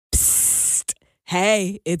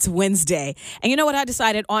Hey, it's Wednesday. And you know what I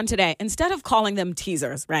decided on today? Instead of calling them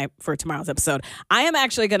teasers, right, for tomorrow's episode, I am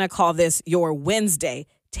actually going to call this your Wednesday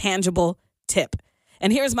tangible tip.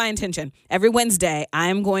 And here's my intention. Every Wednesday, I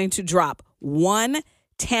am going to drop one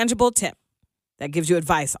tangible tip that gives you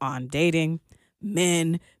advice on dating,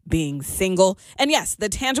 men, being single. And yes, the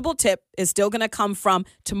tangible tip is still going to come from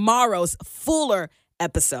tomorrow's fuller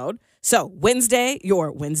episode. So Wednesday,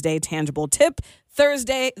 your Wednesday tangible tip.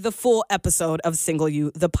 Thursday, the full episode of Single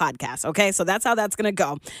You, the podcast. Okay, so that's how that's going to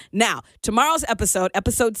go. Now, tomorrow's episode,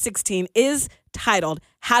 episode 16, is titled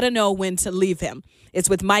How to Know When to Leave Him. It's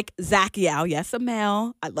with Mike Zacchiao. Yes, a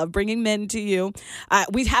male. I love bringing men to you.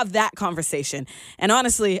 We have that conversation. And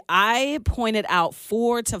honestly, I pointed out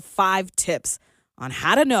 4 to 5 tips on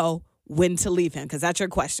how to know when to leave him, because that's your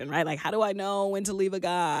question, right? Like, how do I know when to leave a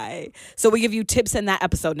guy? So we give you tips in that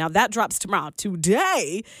episode. Now, that drops tomorrow.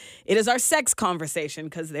 Today, it is our sex conversation,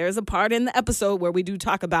 because there's a part in the episode where we do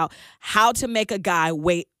talk about how to make a guy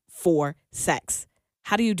wait for sex.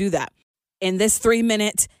 How do you do that? In this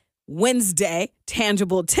 3-minute Wednesday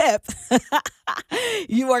tangible tip,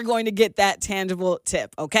 you are going to get that tangible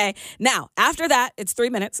tip, okay? Now, after that, it's 3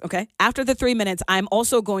 minutes, okay? After the 3 minutes, I'm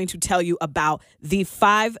also going to tell you about the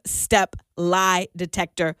 5-step lie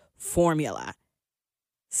detector formula.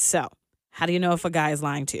 So, how do you know if a guy is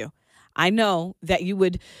lying to you? I know that you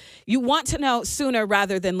want to know sooner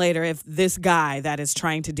rather than later if this guy that is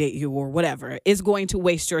trying to date you or whatever is going to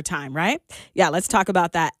waste your time, right? Yeah, let's talk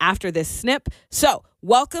about that after this snip. So,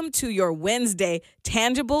 welcome to your Wednesday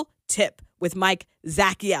tangible tip with Mike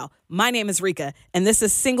Zacchiao. My name is Rika, and this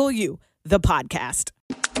is Single You, the podcast.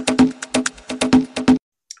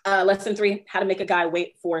 Lesson 3, how to make a guy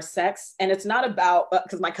wait for sex. And it's not about,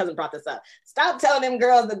 because my cousin brought this up, stop telling them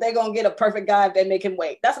girls that they're going to get a perfect guy if they make him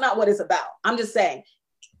wait. That's not what it's about. I'm just saying,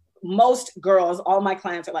 most girls, all my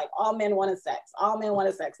clients are like, all men wanted sex. All men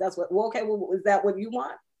wanted sex. That's what, well, okay, well, is that what you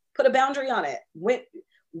want? Put a boundary on it.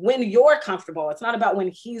 When you're comfortable, it's not about when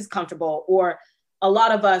he's comfortable. Or a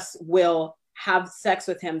lot of us will have sex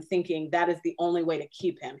with him thinking that is the only way to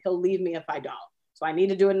keep him. He'll leave me if I don't. So I need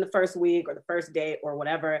to do it in the first week or the first date or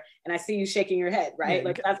whatever. And I see you shaking your head, right? Yeah,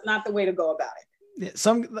 like that's not the way to go about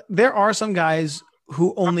it. There are some guys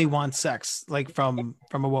who only want sex, like from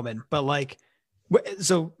a woman, but like,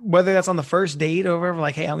 so whether that's on the first date or whatever,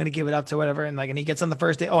 like, hey, I'm going to give it up to whatever. And he gets on the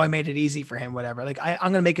first date. Oh, I made it easy for him, whatever. Like I'm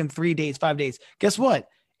going to make him 3 dates, 5 dates. Guess what?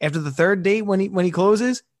 After the 3rd date, when he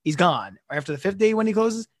closes, he's gone. Or after the 5th date, when he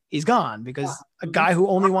closes, he's gone, because a guy who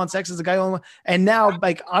only wants sex is a guy who only, and now,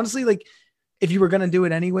 like, honestly, like, if you were going to do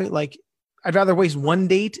it anyway, like, I'd rather waste 1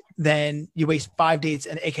 date than you waste 5 dates,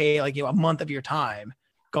 and AKA like, a month of your time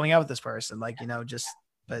going out with this person. Like,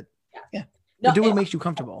 but yeah, no, do what makes you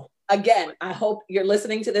comfortable. Again, I hope you're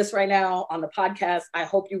listening to this right now on the podcast. I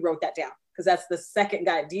hope you wrote that down, because that's the second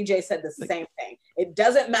guy. DJ said the same thing. It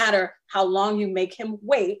doesn't matter how long you make him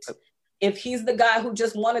wait. If he's the guy who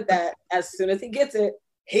just wanted that, as soon as he gets it,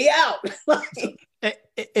 he out.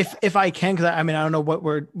 If I can, because I don't know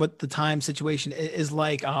what the time situation is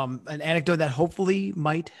like. An anecdote that hopefully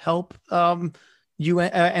might help you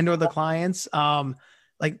and or the clients.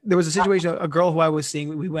 Like, there was a situation, a girl who I was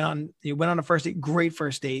seeing. We went on a first date, great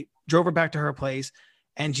first date. Drove her back to her place,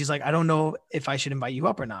 and she's like, I don't know if I should invite you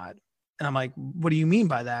up or not. And I'm like, what do you mean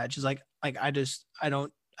by that? She's like I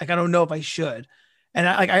don't know if I should. And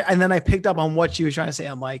and then I picked up on what she was trying to say.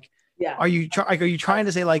 I'm like, yeah. Are you trying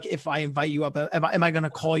to say, like, if I invite you up, am I going to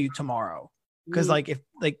call you tomorrow? Because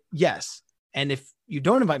yes. And if you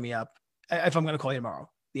don't invite me up, if I'm going to call you tomorrow,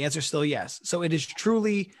 the answer is still yes. So it is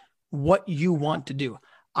truly what you want to do.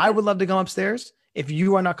 I would love to come upstairs. If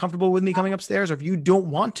you are not comfortable with me coming upstairs, or if you don't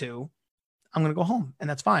want to, I'm going to go home, and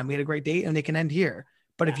that's fine. We had a great date, and it can end here.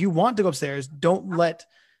 But if you want to go upstairs, don't let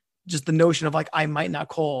just the notion of, like, I might not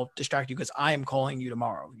call distract you, because I am calling you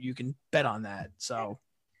tomorrow. You can bet on that. So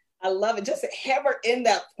I love it. Just hammer in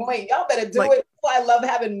that point. Y'all better do it. I love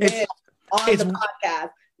having men on the podcast.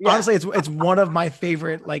 Yeah. Honestly, it's one of my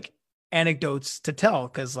favorite, like, anecdotes to tell,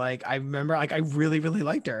 because, like, I remember, like, I really, really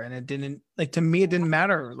liked her, and it didn't, like, to me, it didn't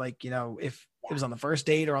matter, like, if it was on the first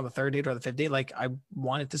date or on the 3rd date or the 5th date, like, I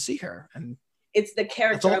wanted to see her. And it's the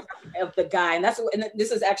character of the guy. And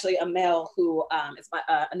this is actually a male who is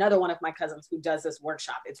another one of my cousins who does this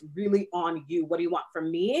workshop. It's really on you. What do you want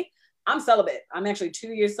from me? I'm celibate. I'm actually 2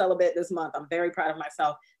 years celibate this month. I'm very proud of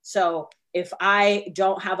myself. So if I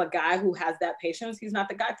don't have a guy who has that patience, he's not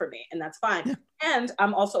the guy for me. And that's fine. Yeah. And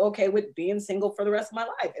I'm also okay with being single for the rest of my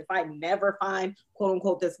life. If I never find, quote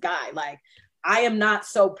unquote, this guy, like, I am not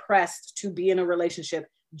so pressed to be in a relationship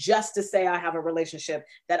just to say I have a relationship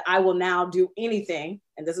that I will now do anything.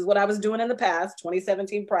 And this is what I was doing in the past,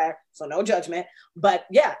 2017 prior. So no judgment. But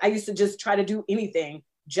yeah, I used to just try to do anything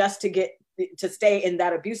just to stay in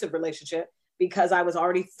that abusive relationship, because I was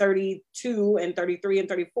already 32 and 33 and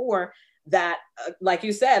 34 that, like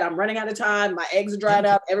you said, I'm running out of time. My eggs are dried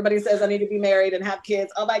up. Everybody says I need to be married and have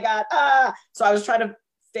kids. Oh my God. So I was trying to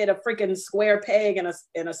fit a freaking square peg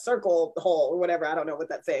in a circle hole or whatever. I don't know what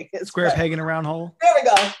that thing is. Square peg in a round hole. There we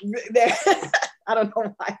go. There. I don't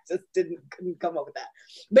know why I just couldn't come up with that.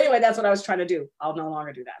 But anyway, that's what I was trying to do. I'll no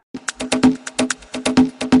longer do that.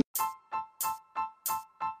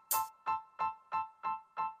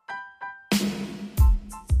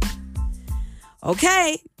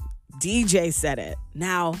 Okay, DJ said it.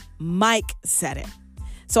 Now Mike said it.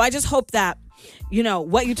 So I just hope that,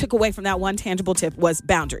 what you took away from that one tangible tip was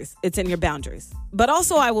boundaries. It's in your boundaries. But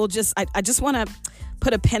also I just want to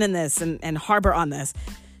put a pin in this and harbor on this.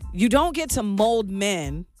 You don't get to mold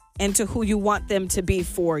men into who you want them to be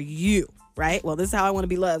for you, right? Well, this is how I want to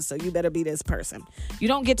be loved, so you better be this person. You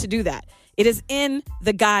don't get to do that. It is in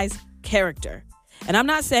the guy's character. And I'm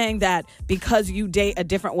not saying that because you date a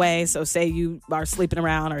different way, so say you are sleeping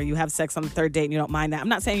around or you have sex on the third date and you don't mind that. I'm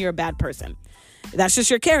not saying you're a bad person. That's just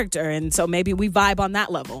your character. And so maybe we vibe on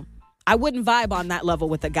that level. I wouldn't vibe on that level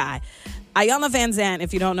with a guy. Iyanla Vanzant,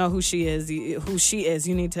 if you don't know who she is,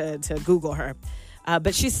 you need to Google her.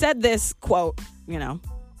 But she said this quote,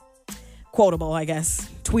 quotable, I guess,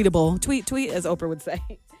 tweetable, tweet, as Oprah would say.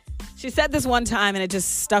 She said this one time and it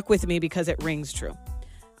just stuck with me because it rings true.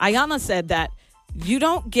 Iyanla said that you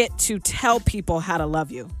don't get to tell people how to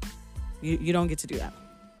love you. You don't get to do that.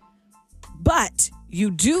 But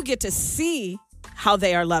you do get to see how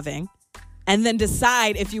they are loving and then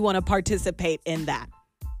decide if you want to participate in that.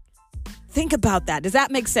 Think about that. Does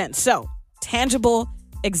that make sense? So, tangible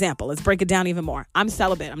example. Let's break it down even more. I'm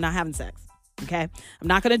celibate. I'm not having sex. Okay? I'm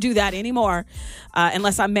not going to do that anymore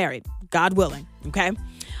unless I'm married. God willing. Okay?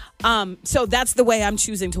 So that's the way I'm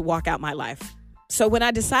choosing to walk out my life. So when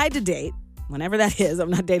I decide to date, whenever that is,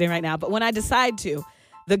 I'm not dating right now, but when I decide to,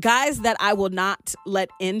 the guys that I will not let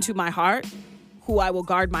into my heart, who I will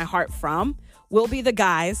guard my heart from, will be the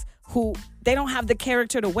guys who they don't have the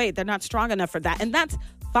character to wait. They're not strong enough for that. And that's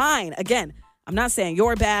fine. Again, I'm not saying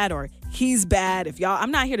you're bad or he's bad.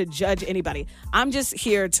 I'm not here to judge anybody. I'm just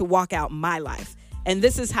here to walk out my life. And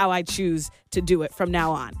this is how I choose to do it from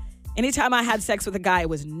now on. Anytime I had sex with a guy, it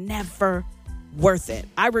was never worth it.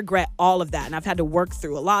 I regret all of that. And I've had to work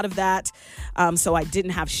through a lot of that. So I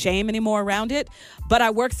didn't have shame anymore around it. But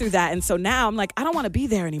I worked through that. And so now I'm like, I don't want to be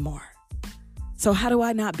there anymore. So how do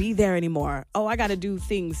I not be there anymore? Oh, I got to do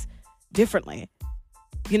things differently.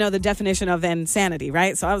 The definition of insanity,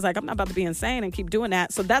 right? So I was like, I'm not about to be insane and keep doing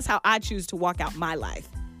that. So that's how I choose to walk out my life.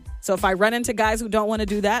 So if I run into guys who don't want to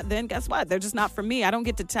do that, then guess what? They're just not for me. I don't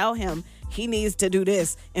get to tell him he needs to do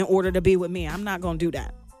this in order to be with me. I'm not going to do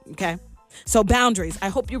that. Okay? So boundaries. I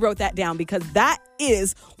hope you wrote that down because that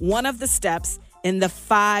is one of the steps in the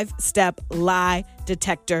 5-step lie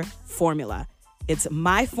detector formula. It's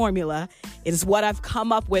my formula. It is what I've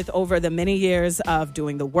come up with over the many years of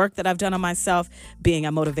doing the work that I've done on myself, being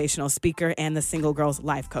a motivational speaker and the Single Girls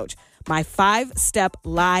Life Coach. My 5-step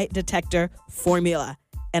lie detector formula.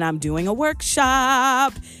 And I'm doing a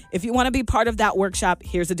workshop. If you want to be part of that workshop,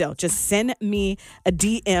 here's the deal. Just send me a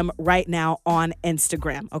DM right now on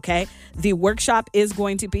Instagram, okay? The workshop is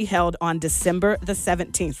going to be held on December the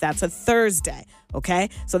 17th. That's a Thursday, okay?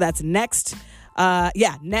 So that's next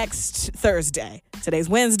Thursday. Today's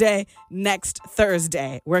Wednesday, next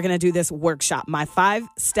Thursday. We're going to do this workshop, my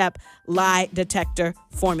 5-step lie detector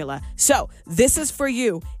formula. So this is for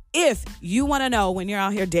you. If you want to know when you're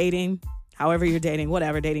out here dating, however you're dating,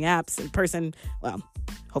 whatever, dating apps, in person, well,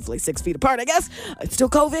 hopefully 6 feet apart, I guess. It's still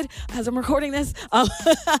COVID as I'm recording this.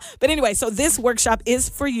 But anyway, so this workshop is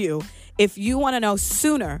for you if you want to know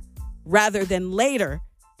sooner rather than later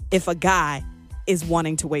if a guy is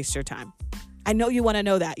wanting to waste your time. I know you want to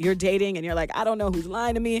know that. You're dating and you're like, I don't know who's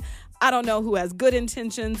lying to me. I don't know who has good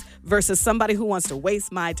intentions versus somebody who wants to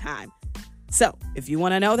waste my time. So if you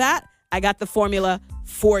want to know that, I got the formula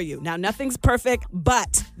for you. Now, nothing's perfect,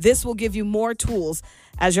 but this will give you more tools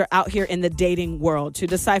as you're out here in the dating world to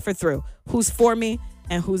decipher through who's for me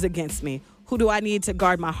and who's against me. Who do I need to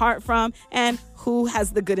guard my heart from? And who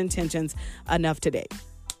has the good intentions enough to date?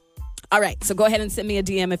 All right, so go ahead and send me a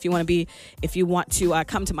DM if you want to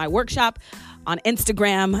come to my workshop. On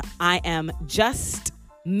Instagram, I am Just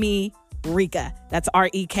Me Reka. That's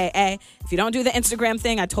REKA. If you don't do the Instagram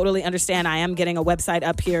thing, I totally understand. I am getting a website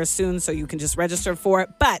up here soon, so you can just register for it.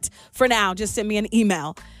 But for now, just send me an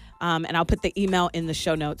email And I'll put the email in the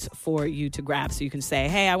show notes for you to grab so you can say,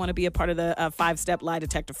 hey, I want to be a part of the 5-step lie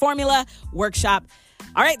detector formula workshop.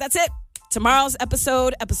 All right, that's it. Tomorrow's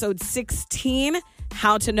episode 16,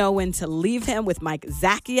 How to Know When to Leave Him with Mike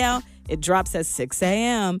Zackiel. It drops at 6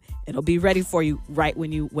 a.m. It'll be ready for you right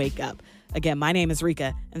when you wake up. Again, my name is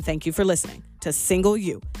Rika, and thank you for listening to Single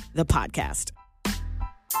You, the podcast.